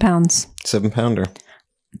 7 pounds. 7 pounder.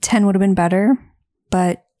 10 would have been better.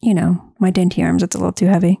 But, you know, my dainty arms, it's a little too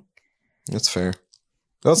heavy. That's fair.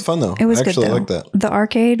 That was fun, though. It was I actually good, like that. The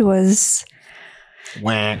arcade was...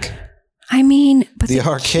 Whack. I mean, but the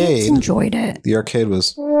arcade kids enjoyed it. The arcade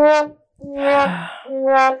was...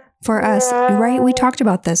 For us, right? We talked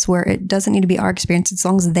about this where it doesn't need to be our experience as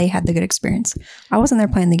long as they had the good experience. I wasn't there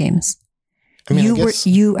playing the games. I mean, you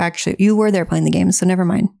were there playing the games, so never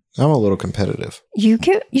mind. I'm a little competitive. I'm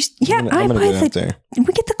gonna get out there. We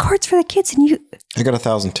get the cards for the kids, and I got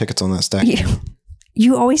 1,000 tickets on that stack.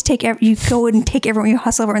 You always take you go and take everyone. You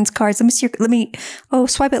hustle everyone's cards. Let me see.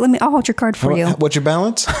 Swipe it. I'll hold your card for you. What's your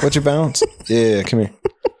balance? Yeah, come here.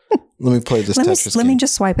 Let me play this Tetris game. Let me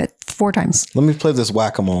just swipe it 4 times. Let me play this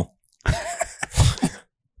whack-a-mole.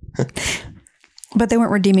 But they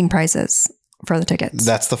weren't redeeming prizes for the tickets.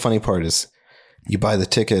 That's the funny part is you buy the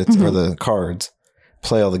tickets or the cards,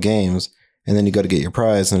 play all the games, and then you go to get your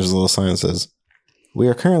prize, and there's a little sign that says, we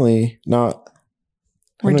are currently not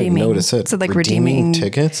redeeming. Notice it. So like redeeming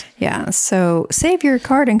tickets? Yeah. So save your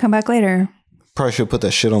card and come back later. Probably should put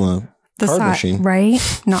that shit on the card machine. Right?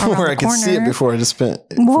 Not where I could see it before I just spent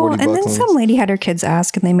 40 bucks. And then some lady had her kids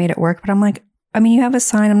ask and they made it work. But I'm like, I mean, you have a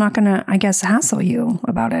sign. I'm not going to, I guess, hassle you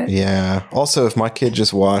about it. Yeah. Also, if my kid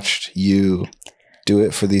just watched you do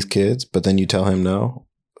it for these kids, but then you tell him no,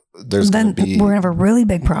 we're going to have a really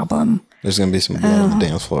big problem. There's going to be some blood on the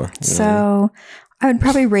dance floor. So I would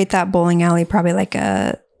probably rate that bowling alley probably like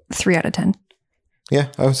a 3 out of 10. Yeah,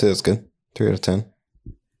 I would say that's good. 3 out of 10.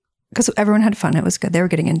 Because everyone had fun. It was good. They were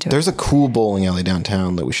getting into it. There's a cool bowling alley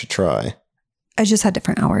downtown that we should try. I just had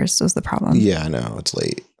different hours was the problem. Yeah, I know. It's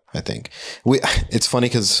late, I think. It's funny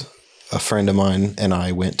because a friend of mine and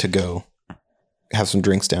I went to go have some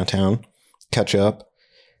drinks downtown, catch up,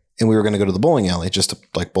 and we were going to go to the bowling alley just to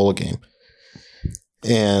like bowl a game.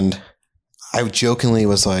 And I jokingly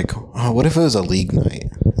was like, oh, what if it was a league night?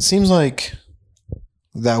 It seems like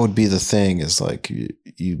that would be the thing is like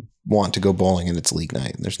you want to go bowling and it's league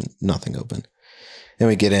night and there's nothing open. And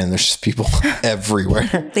we get in, there's just people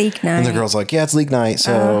everywhere. League night. And the girl's like, yeah, it's league night.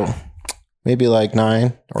 So maybe like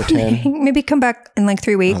 9 or 10. Maybe come back in like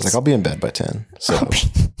 3 weeks. I was like, I'll be in bed by 10. So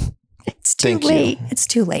it's too late. You. It's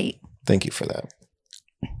too late. Thank you for that.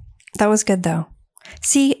 That was good though.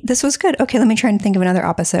 See, this was good. Okay, let me try and think of another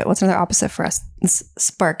opposite. What's another opposite for us? This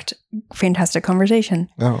sparked fantastic conversation.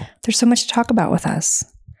 Oh. There's so much to talk about with us.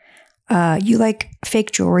 You like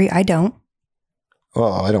fake jewelry. I don't.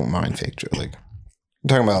 Well, I don't mind fake jewelry. Like, I'm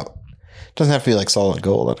talking about, it doesn't have to be like solid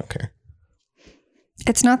gold. I don't care.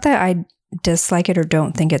 It's not that I dislike it or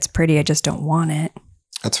don't think it's pretty. I just don't want it.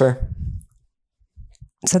 That's fair.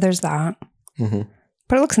 So there's that. Mm-hmm.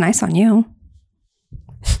 But it looks nice on you.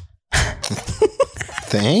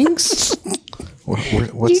 Thanks.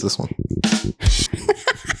 What's this one?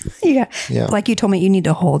 Yeah. Like you told me, you need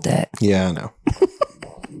to hold it. Yeah, I know.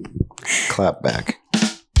 Clap back.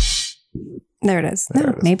 There it is.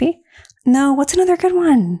 Maybe. No, what's another good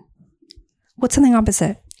one? What's something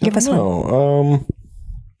opposite? Give us one.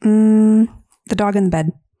 The dog in the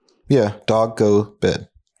bed. Yeah, dog go bed.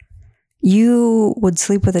 You would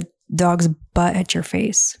sleep with a dog's butt at your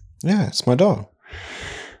face. Yeah, it's my dog.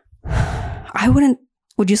 I wouldn't.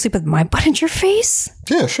 Would you sleep with my butt in your face?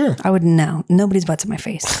 Yeah, sure. I would no. Nobody's butt's in my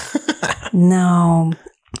face. No.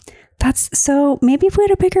 That's so maybe if we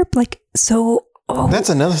had a bigger That's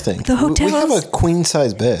another thing. The hotels, we have a queen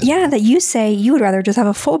size bed. Yeah, that you say you would rather just have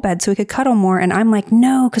a full bed so we could cuddle more. And I'm like,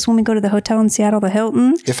 no, because when we go to the hotel in Seattle, the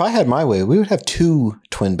Hilton. If I had my way, we would have 2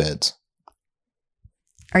 twin beds.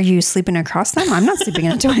 Are you sleeping across them? I'm not sleeping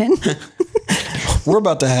in a twin. We're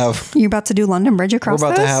about to have. You're about to do London Bridge across. We're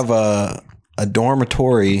about to have a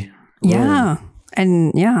dormitory. Yeah.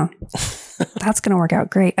 And yeah, that's going to work out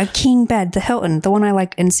great. A king bed, the Hilton, the one I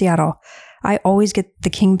like in Seattle. I always get the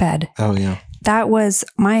king bed. Oh, yeah. That was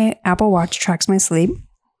my Apple Watch tracks my sleep.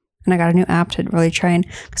 And I got a new app to really try and,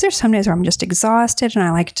 because there's some days where I'm just exhausted and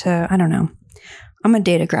I like to, I don't know. I'm a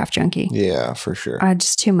data graph junkie. Yeah, for sure.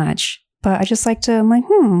 Just too much. But I just like to, I'm like,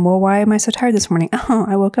 well, why am I so tired this morning? Oh,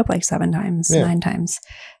 I woke up like 7 times, 9 times.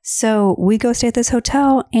 So we go stay at this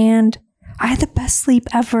hotel and I had the best sleep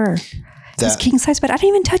ever. This king size bed. I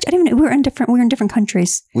didn't even we were in different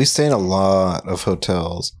countries. We stay in a lot of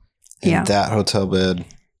hotels. And that hotel bed.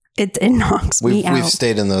 It knocks me out. We've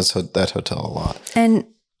stayed in that hotel a lot. And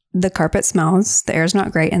the carpet smells. The air's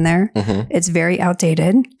not great in there. Mm-hmm. It's very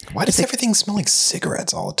outdated. Why does everything smell like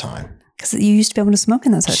cigarettes all the time? Because you used to be able to smoke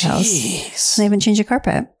in those hotels. Jeez. They haven't changed the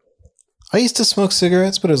carpet. I used to smoke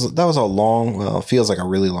cigarettes, but that was it feels like a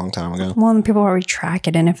really long time ago. Well, and people already track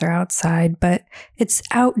it in if they're outside, but it's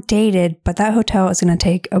outdated. But that hotel is going to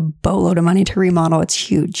take a boatload of money to remodel. It's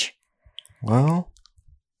huge. Well,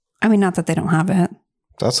 I mean, not that they don't have it.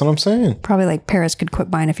 That's what I'm saying. Probably like Paris could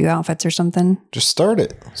quit buying a few outfits or something. Just start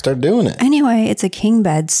it. Start doing it. Anyway, it's a king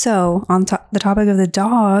bed. So on the topic of the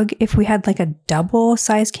dog, if we had like a double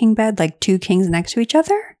size king bed, like 2 kings next to each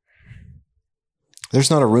other.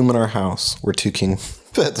 There's not a room in our house where 2 king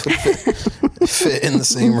beds would fit in the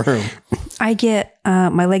same room. I get,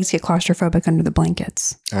 my legs get claustrophobic under the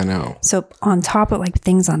blankets. I know. So on top of like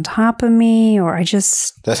things on top of me, or I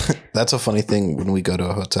just. That's a funny thing when we go to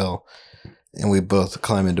a hotel. And we both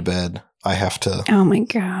climb into bed. I have to. Oh my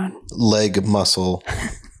God. Leg muscle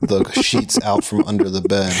the sheets out from under the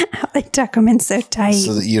bed. They tuck them in so tight.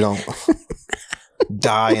 So that you don't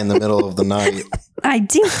die in the middle of the night. I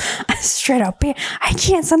do. Straight up. I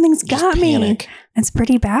can't. Something's got me. It's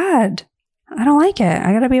pretty bad. I don't like it.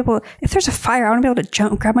 I got to be able. If there's a fire, I want to be able to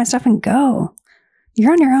jump, grab my stuff and go.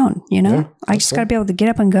 You're on your own, you know? Yeah, I just got to be able to get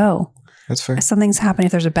up and go. That's fair. If something's happening,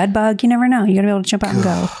 if there's a bed bug, you never know. You got to be able to jump out and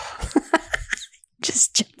go.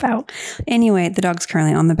 Just jump out. Anyway, the dog's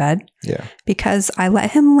currently on the bed. Yeah. Because I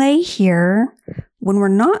let him lay here when we're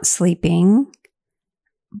not sleeping,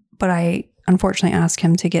 but I unfortunately ask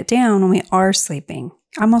him to get down when we are sleeping.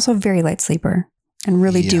 I'm also a very light sleeper and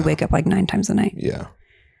really do wake up like 9 times a night. Yeah.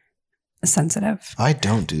 Sensitive. I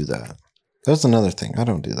don't do that. That's another thing. I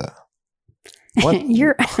don't do that.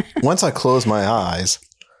 Once I close my eyes.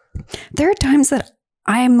 There are times that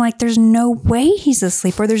I'm like, there's no way he's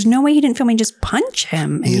asleep, or there's no way he didn't feel me just punch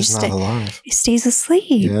him. And he's not alive. He stays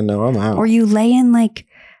asleep. Yeah, no, I'm out. Or you lay in like,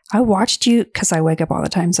 I watched you, because I wake up all the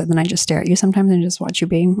time, so then I just stare at you sometimes and just watch you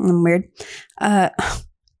being weird. I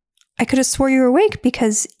could have swore you were awake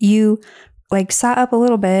because you like sat up a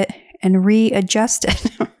little bit and readjusted.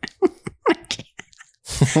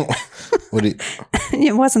 What do you...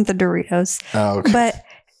 It wasn't the Doritos. Oh, okay. But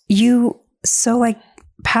you so like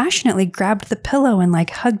passionately grabbed the pillow and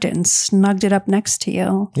like hugged it and snugged it up next to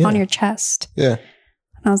you on your chest. Yeah.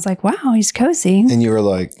 And I was like, wow, he's cozy. And you were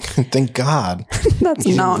like, thank God. That's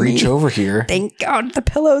you not reach me. over here. Thank God the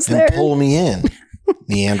pillow's and there. Pull me in.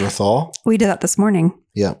 Neanderthal. We did that this morning.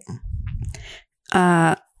 Yep.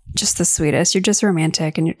 Just the sweetest. You're just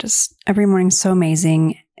romantic and you're just every morning so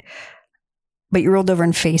amazing. But you rolled over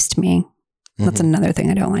and faced me. Mm-hmm. That's another thing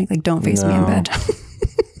I don't like. Like, don't face me in bed.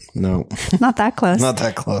 No. Not that close. Not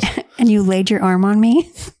that close. And you laid your arm on me.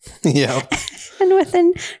 Yeah. And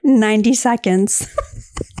within 90 seconds.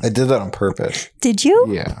 I did that on purpose. Did you?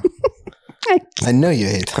 Yeah. I know you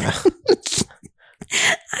hate that.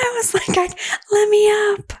 I was like, let me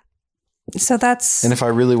up. So that's... And if I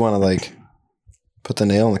really want to like put the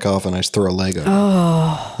nail in the coffin, I just throw a leg over.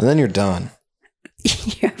 Oh. And then you're done.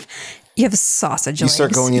 You have sausage legs. You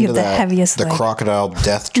start going into the crocodile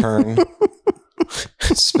death turn.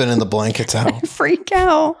 Spinning the blankets out. I freak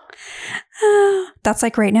out. That's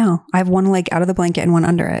like right now. I have one leg out of the blanket and one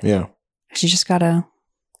under it. Yeah. You're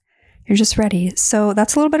just ready. So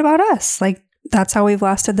that's a little bit about us. Like, that's how we've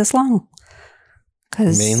lasted this long.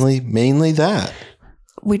 Mainly that.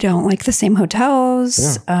 We don't like the same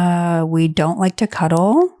hotels. Yeah. We don't like to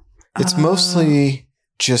cuddle. It's mostly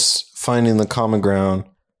just finding the common ground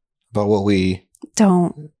about what we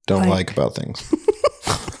don't like about things.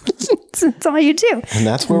 That's all you do. And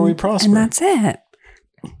that's where we prosper. And that's it.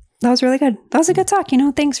 That was really good. That was a good talk.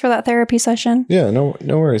 Thanks for that therapy session. Yeah, no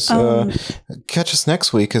worries. Catch us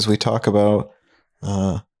next week as we talk about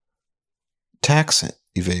tax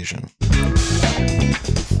evasion.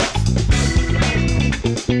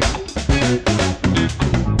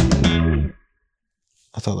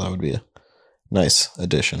 I thought that would be a nice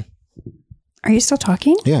addition. Are you still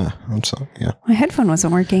talking? Yeah, I'm sorry. Yeah. My headphone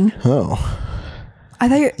wasn't working. Oh. I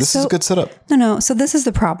thought This is a good setup. No. So this is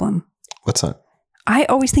the problem. What's that? I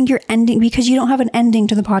always think you're ending because you don't have an ending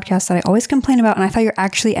to the podcast that I always complain about, and I thought you're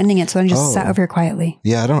actually ending it. So I just sat over here quietly.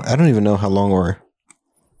 Yeah, I don't even know how long we're.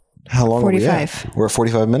 How long 45. Are we at? We're at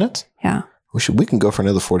 45 minutes? Yeah. We can go for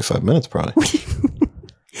another 45 minutes probably.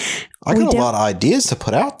 I got a lot of ideas to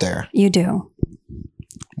put out there. You do.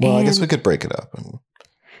 Well, I guess we could break it up.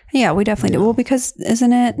 Yeah, we definitely do. Well, because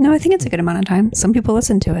isn't it? No, I think it's a good amount of time. Some people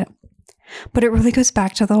listen to it. But it really goes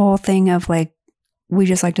back to the whole thing of like, we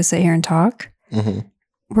just like to sit here and talk. Mm-hmm.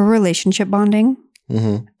 We're relationship bonding.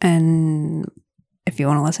 Mm-hmm. And if you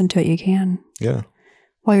want to listen to it, you can. Yeah.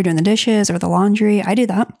 While you're doing the dishes or the laundry, I do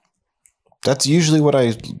that. That's usually what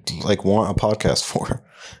I want a podcast for,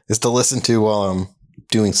 is to listen to while I'm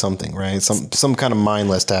doing something, right? Some kind of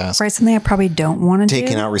mindless task. Right, something I probably don't want to do.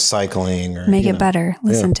 Taking out recycling or make it better.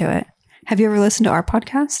 Listen to it. Have you ever listened to our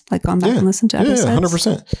podcast? Like gone back and listened to episodes? Yeah,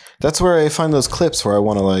 100%. That's where I find those clips where I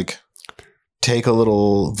want to take a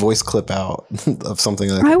little voice clip out of something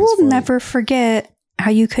like that. I will never forget how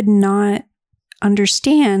you could not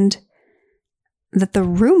understand that the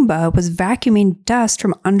Roomba was vacuuming dust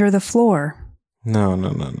from under the floor. No.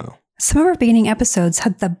 Some of our beginning episodes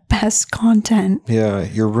had the best content. Yeah,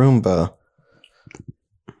 your Roomba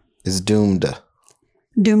is doomed.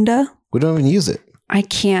 Doomed? We don't even use it. I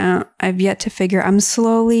can't. I've yet to figure.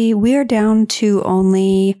 We are down to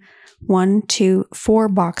only 4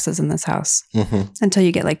 boxes in this house until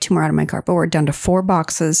you get 2 more out of my car. But we're down to 4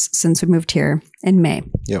 boxes since we moved here in May.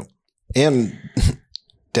 Yep. And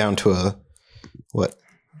down to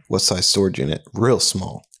what size storage unit? Real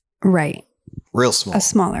small. Right. Real small. A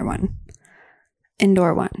smaller one.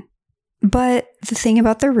 Indoor one. But the thing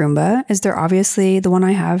about the Roomba is they're obviously, the one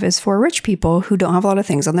I have is for rich people who don't have a lot of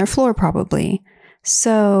things on their floor probably.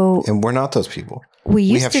 So. And we're not those people.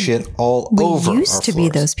 We have shit all over. We used to be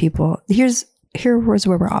those people. Here was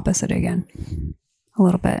where we're opposite again. A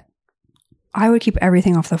little bit. I would keep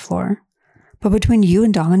everything off the floor. But between you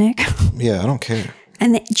and Dominic. Yeah, I don't care.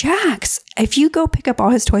 And Jax, if you go pick up all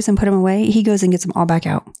his toys and put them away, he goes and gets them all back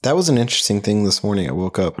out. That was an interesting thing this morning. I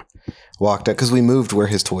walked up, because we moved where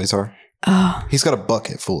his toys are. Oh. He's got a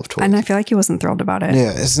bucket full of toys. And I feel like he wasn't thrilled about it.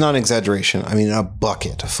 Yeah, it's not an exaggeration. I mean, a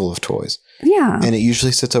bucket full of toys. Yeah. And it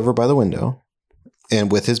usually sits over by the window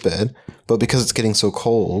and with his bed. But because it's getting so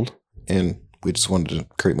cold and we just wanted to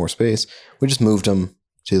create more space, we just moved him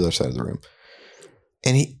to the other side of the room.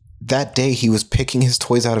 And that day he was picking his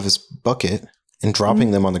toys out of his bucket and dropping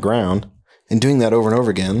them on the ground and doing that over and over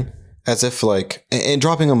again as if and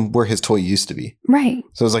dropping them where his toy used to be. Right.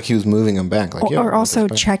 So it was he was moving them back. Or also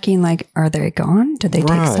checking are they gone? Did they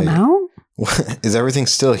take some out? Is everything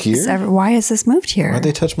still here? Why is this moved here? Why'd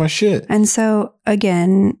they touch my shit? And so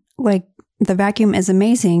again, the vacuum is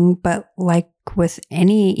amazing, but with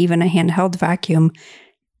even a handheld vacuum,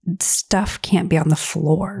 stuff can't be on the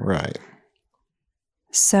floor. Right.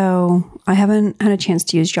 So I haven't had a chance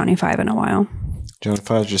to use Johnny 5 in a while. Johnny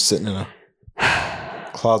 5's just sitting in a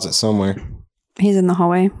closet somewhere. He's in the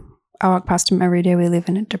hallway. I walk past him every day we leave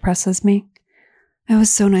and it depresses me. It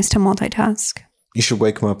was so nice to multitask. You should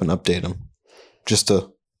wake him up and update him. Just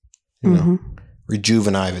to,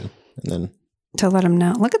 rejuvenate him. And then to let him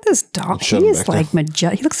know. Look at this dog. He is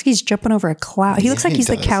majestic. He looks like he's jumping over a cloud. He looks like he's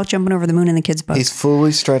the cow jumping over the moon in the kid's book. He's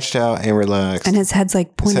fully stretched out and relaxed. And his head's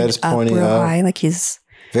pointed up real high. He's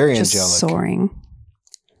very just angelic. Soaring.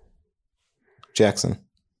 Jackson.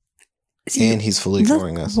 And he's fully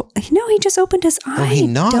ignoring us. No, he just opened his eye. Oh, he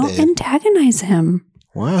nodded. Don't antagonize him.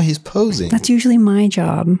 Wow, he's posing. That's usually my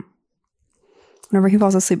job. Whenever he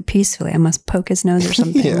falls asleep peacefully, I must poke his nose or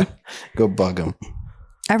something. Yeah, go bug him.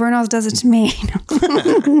 Everyone else does it to me.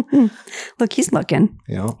 Look, he's looking.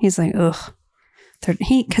 Yeah. He's ugh.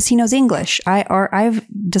 Because he knows English. I've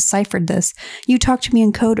deciphered this. You talk to me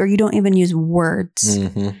in code or you don't even use words.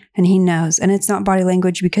 Mm-hmm. And he knows. And it's not body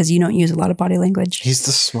language because you don't use a lot of body language. He's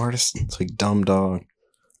the smartest, dumb dog.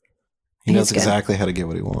 He knows exactly how to get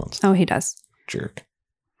what he wants. Oh, he does. Jerk.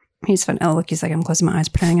 He's fun. Oh, look, he's I'm closing my eyes,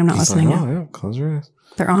 pretending I'm not listening. Yeah, close your eyes.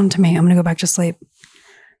 They're on to me. I'm going to go back to sleep.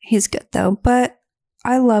 He's good, though. But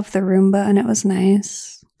I love the Roomba, and it was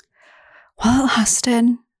nice. Well, it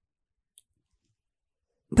lasted.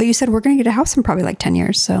 But you said we're going to get a house in probably 10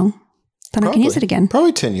 years, so. Then I can use it again.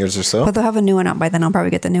 Probably 10 years or so. But they'll have a new one out by then. I'll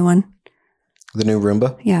probably get the new one. The new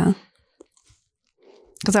Roomba? Yeah.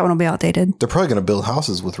 Because that one will be outdated. They're probably going to build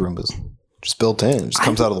houses with Roombas. Just built in. Just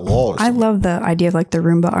comes out of the wall or something. I love the idea of like the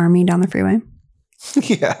Roomba army down the freeway.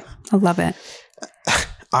 Yeah. I love it.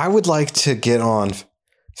 I would like to get on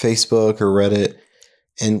Facebook or Reddit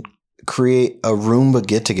and create a Roomba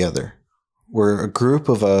get-together where a group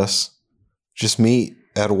of us just meet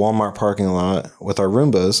at a Walmart parking lot with our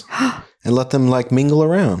Roombas and let them like mingle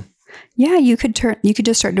around. Yeah, you could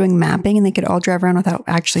just start doing mapping and they could all drive around without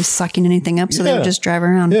actually sucking anything up. So they would just drive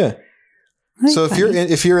around. Yeah. So if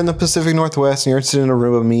you're in the Pacific Northwest and you're interested in a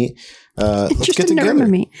Roomba meet, let's get together.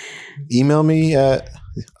 Email me at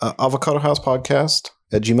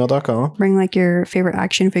avocadohousepodcast@gmail.com. Bring like your favorite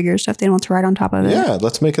action figure stuff they want to ride on top of it. Yeah,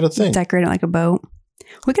 let's make it a thing. Decorate it like a boat.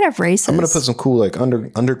 We could have races. I'm going to put some cool like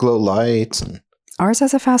underglow lights. And ours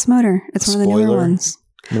has a fast motor. It's one of the newer ones.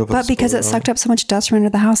 But because it sucked up so much dust from under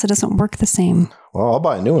the house, it doesn't work the same. Well, I'll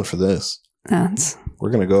buy a new one for this.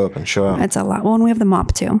 We're going to go up and show out. It's a lot. Well, and we have the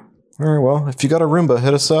mop too. All right. Well, if you got a Roomba,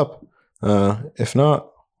 hit us up. If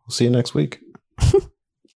not, we'll see you next week.